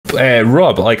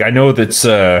Rob, like, I know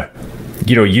that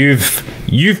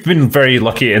you've been very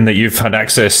lucky in that you've had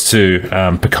access to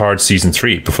Picard season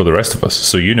 3 before the rest of us,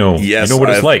 so you know what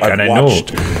it's like.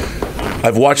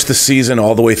 I've watched the season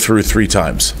all the way through 3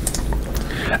 times.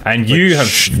 And you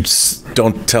have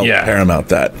don't tell Paramount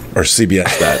that or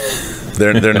CBS that.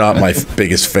 They're not my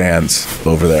biggest fans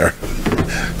over there.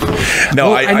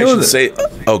 No, well, I should say.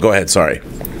 Oh, go ahead. Sorry.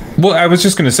 Well, I was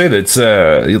just going to say that it's,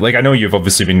 like, I know you've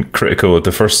obviously been critical of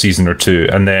the first season or 2,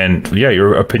 and then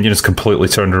your opinion is completely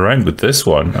turned around with this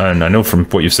one. And I know from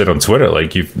what you've said on Twitter,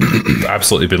 like, you've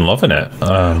absolutely been loving it.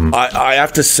 I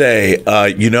have to say,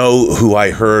 you know who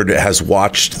I heard has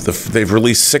watched they've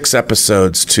released 6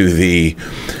 episodes to the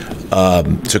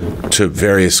to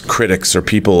various critics or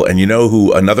people, and you know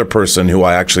who another person who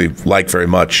I actually like very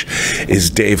much is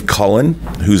Dave Cullen,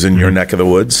 who's in your neck of the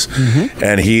woods,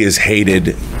 and he is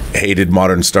hated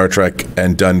modern Star Trek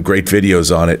and done great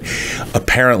videos on it.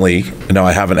 Apparently, now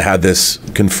I haven't had this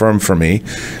confirmed for me,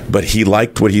 but he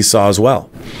liked what he saw as well.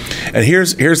 And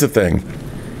here's the thing.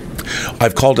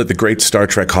 I've called it the Great Star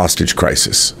Trek Hostage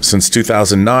Crisis. Since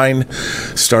 2009,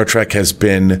 Star Trek has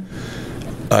been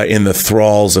in the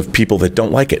thralls of people that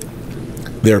don't like it.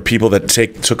 There are people that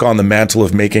took on the mantle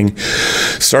of making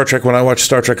Star Trek. When I watched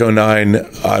Star Trek '09,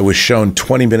 I was shown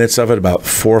 20 minutes of it about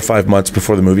 4 or 5 months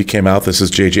before the movie came out. This is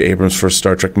J.J. Abrams' first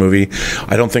Star Trek movie.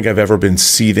 I don't think I've ever been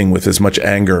seething with as much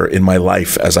anger in my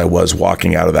life as I was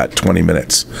walking out of that 20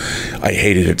 minutes. I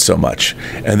hated it so much.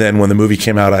 And then when the movie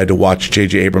came out, I had to watch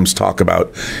J.J. Abrams talk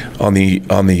about on the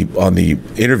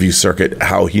interview circuit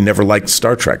how he never liked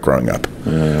Star Trek growing up.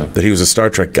 That he was a Star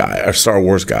Trek guy, a Star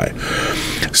Wars guy.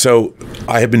 So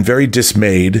I have been very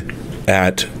dismayed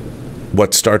at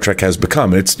what Star Trek has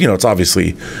become. It's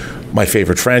obviously my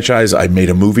favorite franchise. I made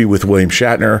a movie with William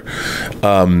Shatner.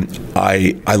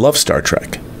 I love Star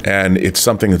Trek, and it's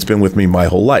something that's been with me my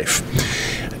whole life.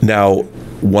 Now,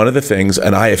 one of the things,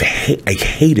 and I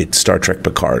hated Star Trek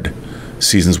Picard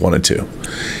seasons 1 and 2.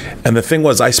 And the thing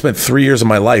was, I spent 3 years of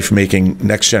my life making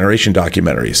Next Generation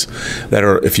documentaries that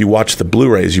are, if you watch the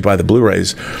Blu-rays, you buy the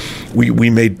Blu-rays,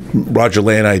 we made Roger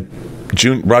Lay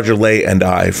and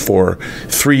I for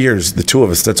 3 years, the two of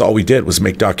us, that's all we did was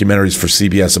make documentaries for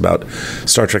CBS about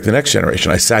Star Trek The Next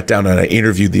Generation. I sat down and I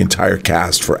interviewed the entire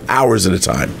cast for hours at a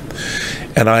time.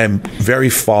 And I am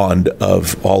very fond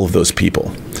of all of those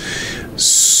people.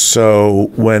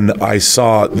 So when I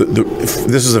saw,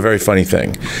 this is a very funny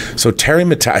thing. So Terry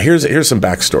Matalas, here's some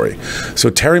backstory. So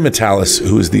Terry Matalas,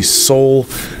 who is the sole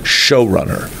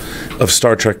showrunner of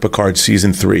Star Trek Picard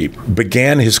Season 3,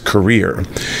 began his career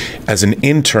as an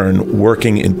intern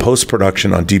working in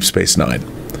post-production on Deep Space Nine.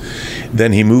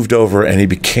 Then he moved over and he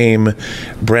became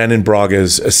Brandon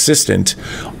Braga's assistant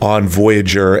on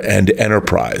Voyager and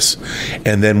Enterprise,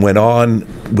 and then went on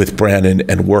with Brandon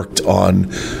and worked on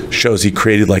shows he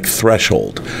created like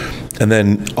Threshold. And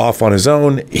then off on his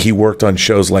own, he worked on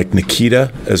shows like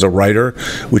Nikita as a writer,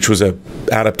 which was an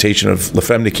adaptation of La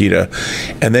Femme Nikita.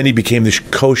 And then he became the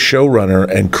co-showrunner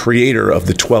and creator of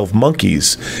the 12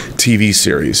 Monkeys TV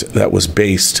series that was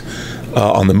based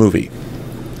on the movie.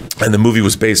 And the movie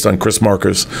was based on Chris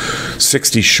Marker's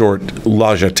 60 short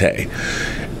La Jetée.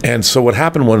 And so what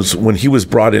happened was, when he was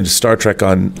brought into Star Trek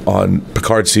on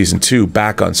Picard Season 2,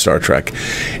 back on Star Trek,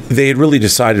 they had really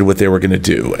decided what they were going to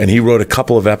do. And he wrote a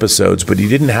couple of episodes, but he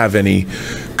didn't have any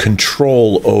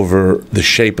control over the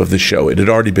shape of the show. It had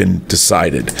already been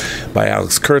decided by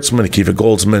Alex Kurtzman, Akiva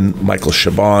Goldsman, Michael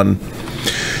Chabon.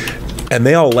 And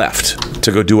they all left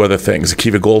to go do other things.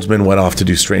 Akiva Goldsman went off to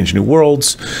do Strange New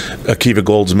Worlds. Akiva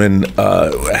Goldsman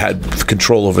had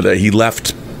control over that. He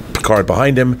left Picard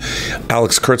behind him.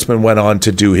 Alex Kurtzman went on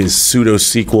to do his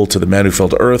pseudo-sequel to The Man Who Fell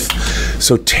to Earth.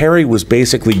 So Terry was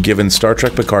basically given Star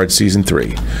Trek Picard Season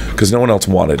 3 because no one else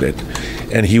wanted it.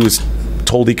 And he was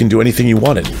told he can do anything he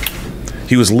wanted.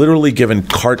 He was literally given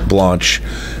carte blanche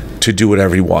to do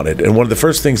whatever he wanted. And one of the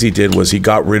first things he did was he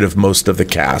got rid of most of the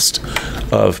cast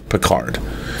of Picard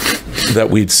that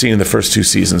we'd seen in the first 2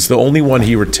 seasons. The only one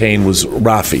he retained was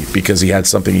Raffi, because he had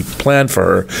something he planned for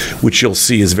her, which you'll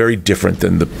see is very different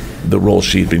than the role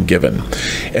she'd been given.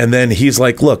 And then he's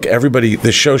like, look, everybody,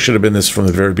 the show should have been this from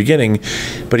the very beginning,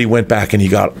 but he went back and he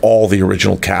got all the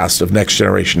original cast of Next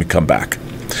Generation to come back.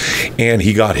 And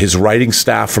he got his writing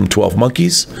staff from 12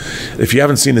 Monkeys. If you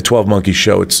haven't seen the 12 Monkeys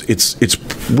show, it's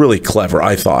really clever,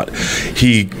 I thought.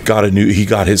 He got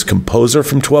his composer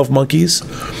from 12 Monkeys.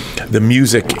 The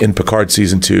music in Picard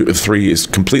Season 3 is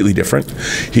completely different.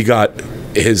 He got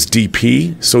his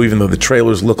DP, so even though the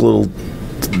trailers look a little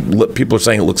people are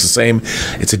saying it looks the same.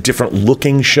 It's a different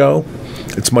looking show.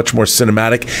 It's much more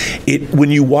cinematic.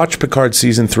 When you watch Picard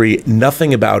season 3,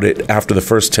 nothing about it after the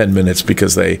first 10 minutes,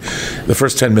 because the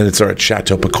first 10 minutes are at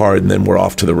Chateau Picard and then we're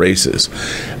off to the races.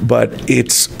 But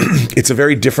it's a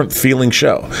very different feeling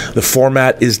show. The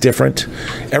format is different.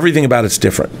 Everything about it's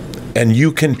different. And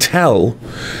you can tell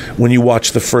when you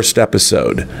watch the first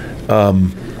episode,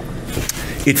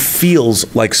 it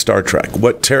feels like Star Trek.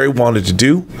 What Terry wanted to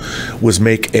do was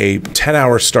make a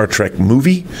 10-hour Star Trek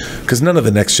movie, because none of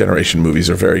the Next Generation movies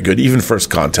are very good. Even First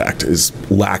Contact is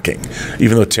lacking,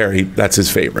 even though Terry, that's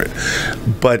his favorite.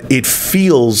 But it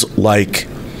feels like,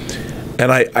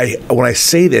 and I when I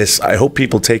say this, I hope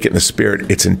people take it in the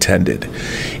spirit it's intended.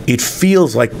 It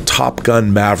feels like Top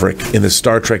Gun Maverick in the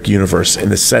Star Trek universe, in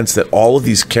the sense that all of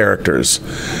these characters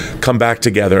come back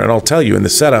together. And I'll tell you, in the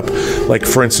setup, like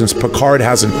for instance, Picard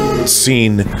hasn't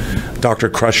seen Dr.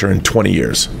 Crusher in 20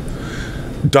 years.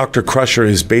 Dr. Crusher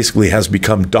has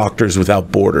become Doctors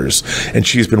Without Borders, and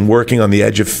she's been working on the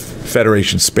edge of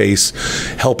Federation space,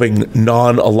 helping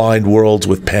non-aligned worlds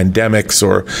with pandemics,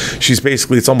 or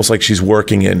it's almost like she's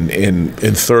working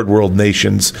in third world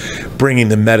nations, bringing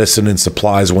them medicine and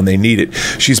supplies when they need it.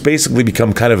 She's basically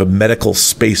become kind of a medical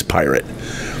space pirate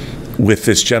with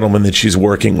this gentleman that she's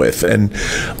working with. And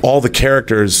all the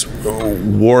characters,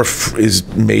 Worf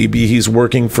he's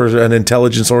working for an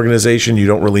intelligence organization, you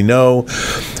don't really know.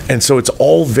 And so it's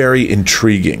all very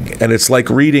intriguing. And it's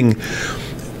like reading,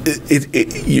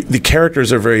 the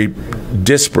characters are very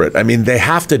disparate. I mean, they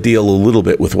have to deal a little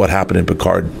bit with what happened in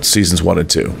Picard seasons 1 and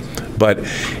 2. But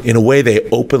in a way, they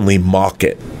openly mock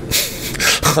it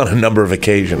on a number of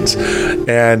occasions.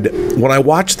 And when I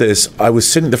watched this,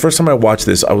 the first time I watched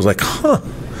this, I was like, huh.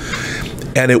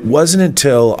 And it wasn't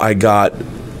until I got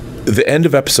the end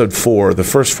of episode 4, the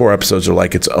first 4 episodes are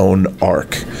like its own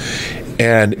arc.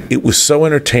 And it was so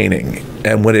entertaining.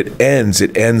 And when it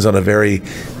ends on a very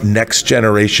Next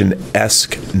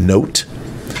Generation-esque note.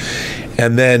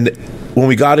 And then when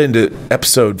we got into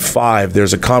episode 5,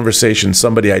 there's a conversation,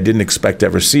 somebody I didn't expect to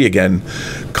ever see again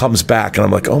comes back, and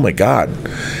I'm like, oh my God.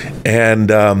 And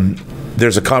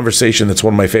there's a conversation that's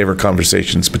one of my favorite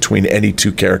conversations between any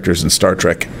two characters in Star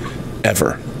Trek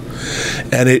ever.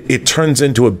 And it turns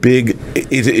into it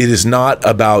is not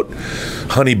about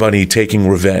Honey Bunny taking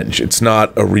revenge. It's not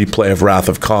a replay of Wrath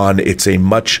of Khan. It's a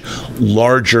much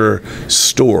larger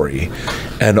story,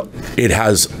 and it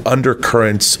has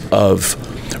undercurrents of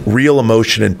real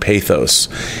emotion and pathos.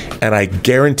 And I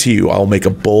guarantee you, I'll make a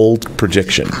bold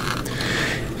prediction.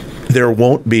 There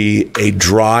won't be a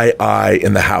dry eye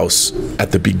in the house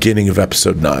at the beginning of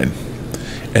episode 9.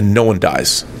 And no one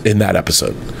dies in that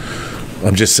episode.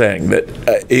 I'm just saying that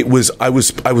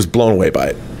I was blown away by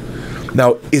it.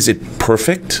 Now, is it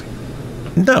perfect?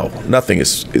 No, nothing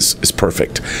is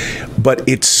perfect. But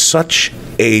it's such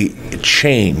a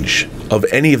change of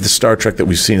any of the Star Trek that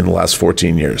we've seen in the last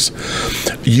 14 years.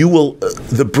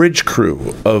 The bridge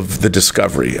crew of the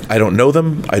Discovery, I don't know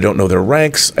them, I don't know their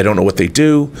ranks, I don't know what they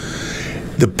do.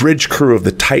 The bridge crew of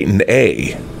the Titan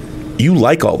A, you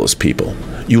like all those people.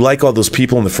 You like all those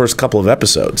people in the first couple of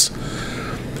episodes.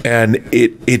 And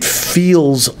it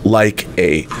feels like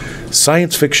a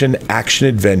science fiction action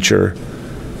adventure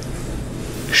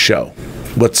show,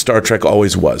 what Star Trek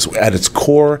always was at its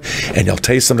core. And I'll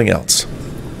tell you something else.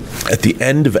 At the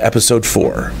end of episode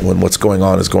 4, when what's going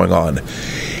on is going on,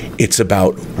 it's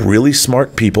about really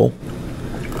smart people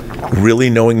really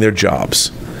knowing their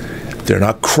jobs. They're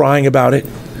not crying about it.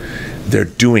 They're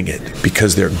doing it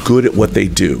because they're good at what they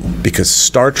do, because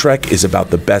Star Trek is about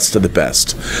the best of the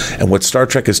best. And what Star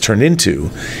Trek has turned into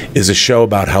is a show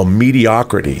about how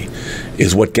mediocrity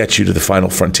is what gets you to the final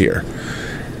frontier.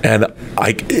 And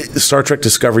Star Trek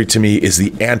Discovery to me is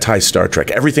the anti-Star Trek.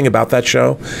 Everything about that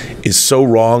show is so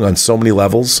wrong on so many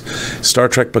levels. Star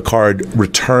Trek Picard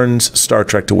returns Star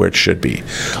Trek to where it should be,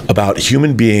 about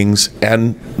human beings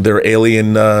and their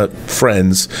alien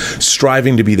friends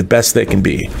striving to be the best they can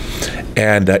be,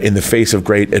 and in the face of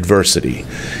great adversity,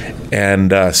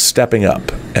 and stepping up.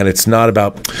 And it's not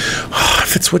about,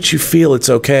 if it's what you feel, it's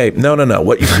okay. No.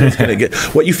 What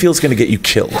you feel is going to get you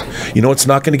killed. You know what's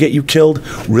not going to get you killed?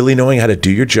 Really knowing how to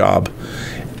do your job,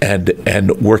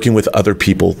 and working with other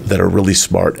people that are really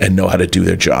smart and know how to do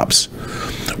their jobs.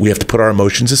 We have to put our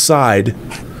emotions aside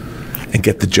and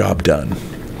get the job done.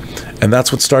 And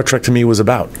that's what Star Trek to me was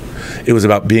about. It was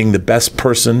about being the best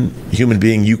person, human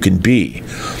being you can be,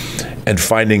 and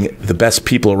finding the best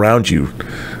people around you,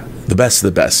 the best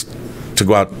of the best, to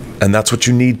go out. And that's what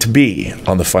you need to be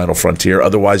on the final frontier.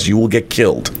 Otherwise, you will get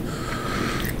killed.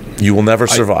 You will never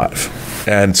survive.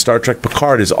 And Star Trek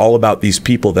Picard is all about these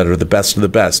people that are the best of the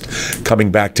best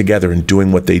coming back together and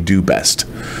doing what they do best.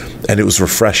 And it was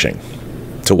refreshing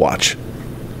to watch.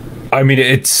 I mean,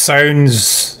 it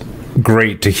sounds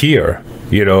great to hear.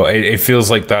 You know, it feels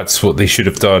like that's what they should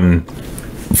have done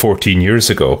 14 years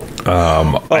ago.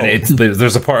 And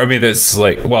there's a part of me that's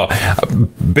like, well,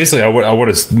 basically, I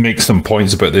want to make some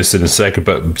points about this in a second,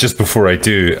 but just before I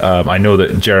do, I know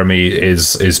that Jeremy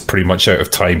is pretty much out of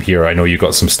time here. I know you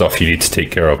got some stuff you need to take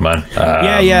care of, man.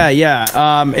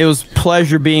 Yeah. It was a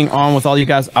pleasure being on with all you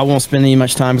guys. I won't spend any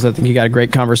much time because I think you got a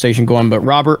great conversation going, but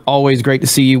Robert, always great to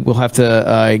see you. We'll have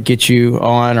to get you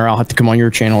on, or I'll have to come on your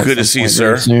channel. Good to see you,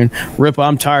 sir. Soon. Rip,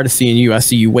 I'm tired of seeing you. I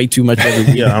see you way too much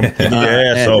every week.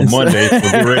 So Monday, so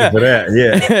get ready for that.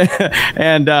 Yeah.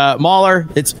 And Mahler,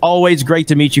 it's always great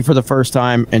to meet you for the first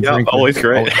time. And drink always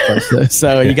great.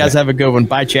 So you guys have a good one.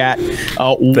 Bye, chat.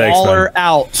 Mahler man.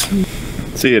 out.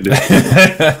 See you, dude.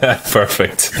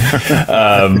 Perfect.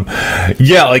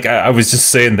 Yeah, like I was just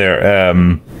saying there,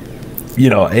 you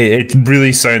know, it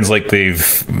really sounds like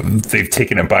they've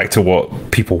taken it back to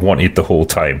what people wanted the whole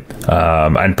time,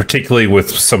 and particularly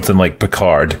with something like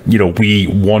Picard. You know, we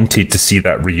wanted to see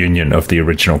that reunion of the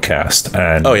original cast,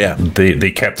 and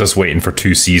they kept us waiting for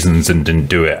 2 seasons and didn't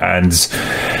do it. And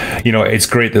you know, it's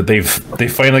great that they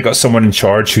finally got someone in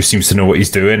charge who seems to know what he's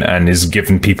doing and is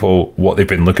giving people what they've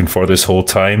been looking for this whole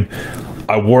time.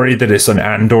 I worry that it's an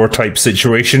Andor type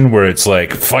situation where it's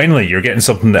like, finally, you're getting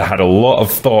something that had a lot of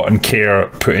thought and care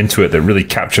put into it that really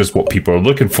captures what people are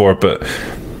looking for, but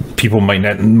people might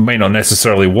not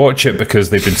necessarily watch it because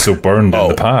they've been so burned in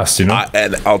the past, you know.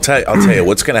 And I'll tell you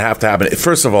what's going to happen.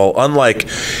 First of all, unlike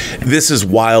this is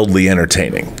wildly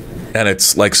entertaining. And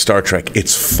it's like Star Trek,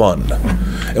 it's fun.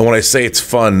 And when I say it's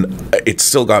fun, it's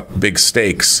still got big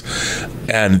stakes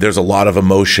and there's a lot of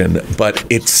emotion, but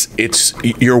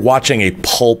you're watching a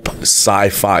pulp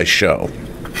sci-fi show.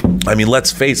 I mean,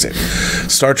 let's face it,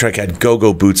 Star Trek had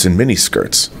go-go boots and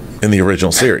miniskirts in the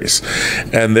original series,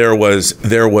 and there was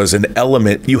an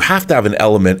element. You have to have an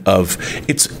element of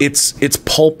it's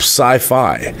pulp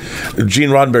sci-fi. Gene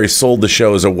Roddenberry sold the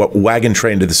show as a wagon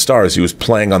train to the stars. He was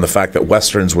playing on the fact that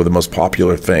westerns were the most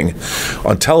popular thing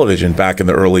on television back in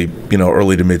the early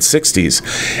to mid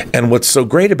 60s. And what's so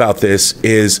great about this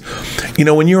is, you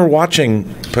know, when you were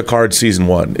watching Picard season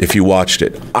 1, if you watched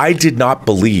it, I did not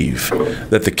believe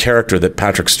that the character that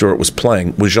Patrick Stewart was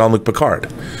playing was Jean-Luc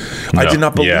Picard. I did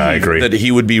not believe that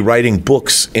he would be writing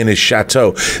books in his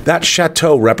chateau. That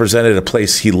chateau represented a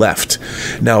place he left.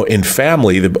 Now, in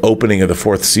Family, the opening of the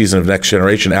 4th season of Next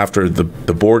Generation, after the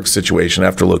Borg situation,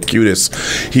 after Locutus,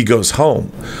 he goes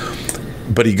home.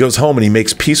 But he goes home and he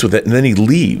makes peace with it, and then he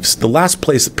leaves. The last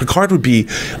place, Picard would be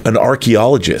an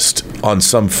archaeologist on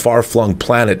some far-flung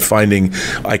planet finding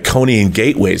Iconian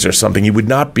gateways or something. He would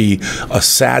not be a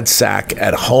sad sack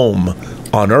at home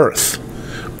on Earth.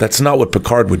 That's not what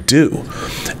Picard would do.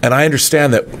 And I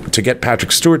understand that to get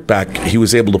Patrick Stewart back, he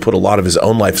was able to put a lot of his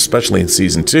own life, especially in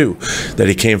season 2, that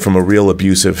he came from a real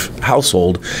abusive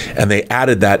household, and they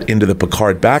added that into the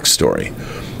Picard backstory,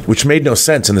 which made no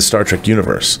sense in the Star Trek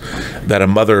universe, that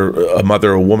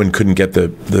a woman couldn't get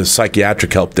the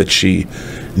psychiatric help that she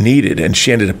needed, and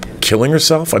she ended up killing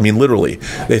herself. I mean, literally.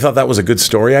 They thought that was a good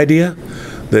story idea,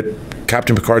 that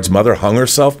Captain Picard's mother hung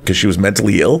herself because she was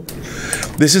mentally ill.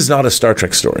 This is not a Star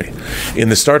Trek story. In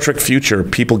the Star Trek future,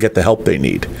 people get the help they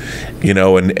need, you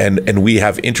know, and we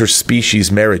have interspecies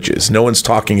marriages. No one's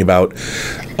talking about,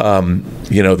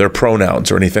 you know, their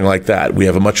pronouns or anything like that. We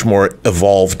have a much more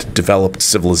evolved, developed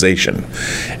civilization,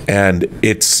 and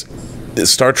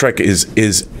Star Trek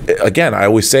is again, I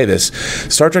always say this: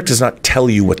 Star Trek does not tell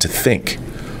you what to think.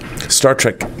 Star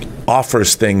Trek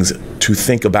offers things to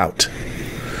think about.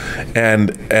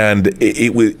 And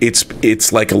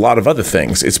it's like a lot of other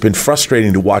things. It's been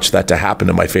frustrating to watch that to happen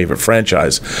in my favorite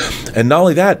franchise. And not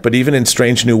only that, but even in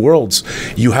Strange New Worlds,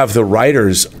 you have the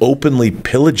writers openly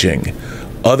pillaging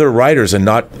other writers and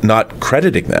not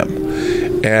crediting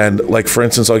them. And like, for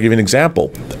instance, I'll give you an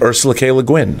example. Ursula K. Le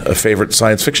Guin, a favorite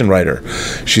science fiction writer.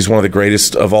 She's one of the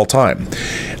greatest of all time.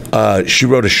 She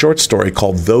wrote a short story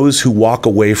called Those Who Walk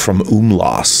Away from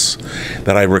Umlaas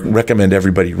that I recommend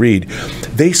everybody read.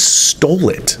 They stole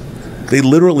it. They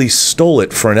literally stole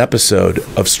it for an episode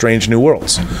of Strange New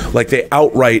Worlds. Like, they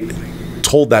outright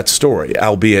told that story,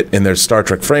 albeit in their Star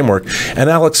Trek framework. And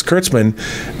Alex Kurtzman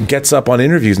gets up on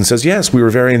interviews and says, yes, we were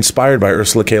very inspired by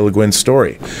Ursula K. Le Guin's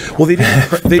story. Well, they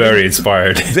didn't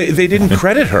inspired. They didn't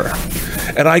credit her.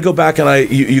 And I go back and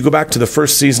you go back to the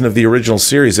first season of the original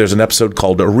series. There's an episode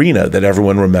called Arena that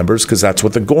everyone remembers because that's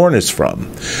what the Gorn is from.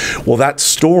 Well, that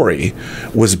story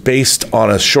was based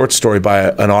on a short story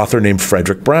by an author named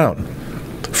Frederick Brown.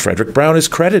 Frederick Brown is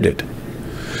credited.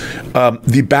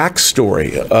 The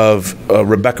backstory of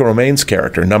Rebecca Romijn's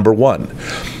character, number one.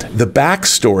 The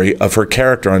backstory of her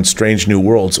character on Strange New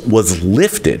Worlds was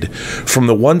lifted from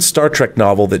the one Star Trek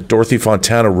novel that Dorothy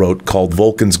Fontana wrote called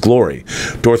Vulcan's Glory.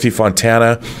 Dorothy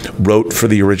Fontana wrote for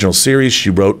the original series. She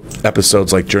wrote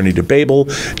episodes like Journey to Babel,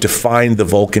 defined the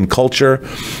Vulcan culture.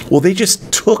 Well, they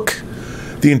just took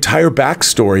the entire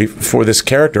backstory for this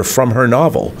character from her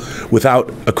novel without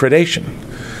accreditation.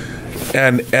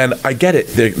 And I get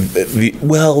it.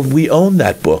 Well, we own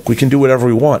that book. We can do whatever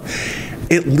we want.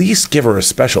 At least give her a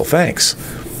special thanks.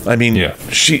 I mean,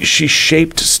 she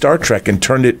shaped Star Trek and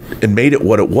turned it and made it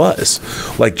what it was,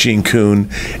 like Gene Kuhn,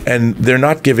 and they're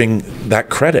not giving that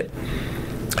credit.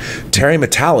 Terry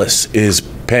Matalas is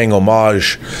paying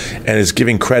homage and is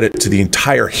giving credit to the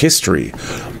entire history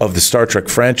of the Star Trek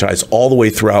franchise all the way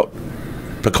throughout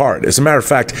Picard. As a matter of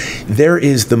fact, there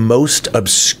is the most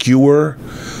obscure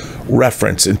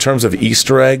reference in terms of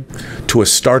Easter egg to a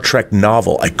Star Trek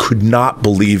novel. I could not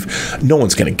believe, no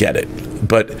one's going to get it,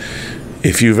 but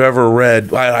if you've ever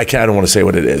read, I don't want to say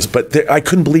what it is, but I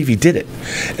couldn't believe he did it.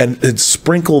 And it's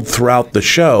sprinkled throughout the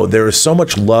show. There is so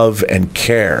much love and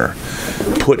care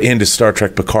put into Star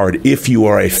Trek Picard if you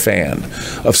are a fan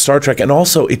of Star Trek. And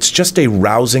also, it's just a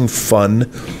rousing,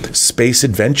 fun space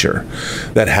adventure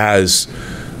that has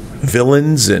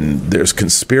villains and there's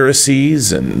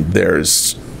conspiracies and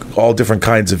there's all different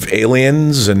kinds of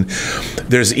aliens, and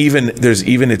there's even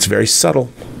it's very subtle,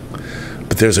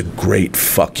 but there's a great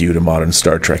fuck you to modern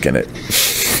Star Trek in it.